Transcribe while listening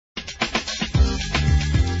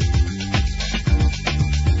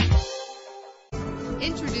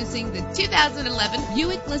Introducing the 2011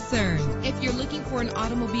 Buick Lucerne. If you're looking for an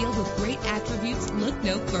automobile with great attributes, look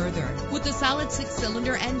no further. With a solid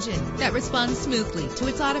 6-cylinder engine that responds smoothly to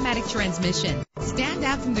its automatic transmission. Stand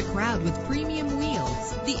out from the crowd with premium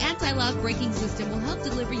wheels. The anti-lock braking system will help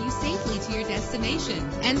deliver you safely to your destination.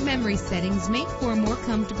 And memory settings make for a more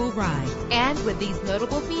comfortable ride. And with these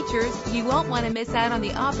notable features, you won't want to miss out on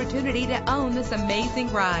the opportunity to own this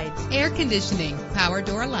amazing ride. Air conditioning, power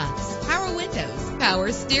door locks, power windows,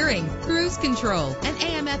 power steering, cruise control, an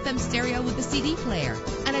AM/FM stereo with a CD player,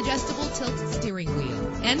 an adjustable tilt steering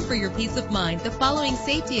wheel. And for your peace of mind, the following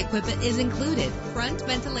safety equipment is included: front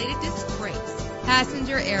ventilated disc brakes,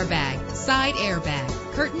 passenger airbag, side airbag,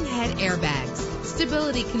 curtain head airbags,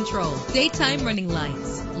 stability control, daytime running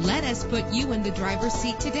lights. Let us put you in the driver's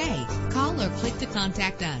seat today. Call or click to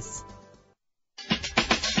contact us.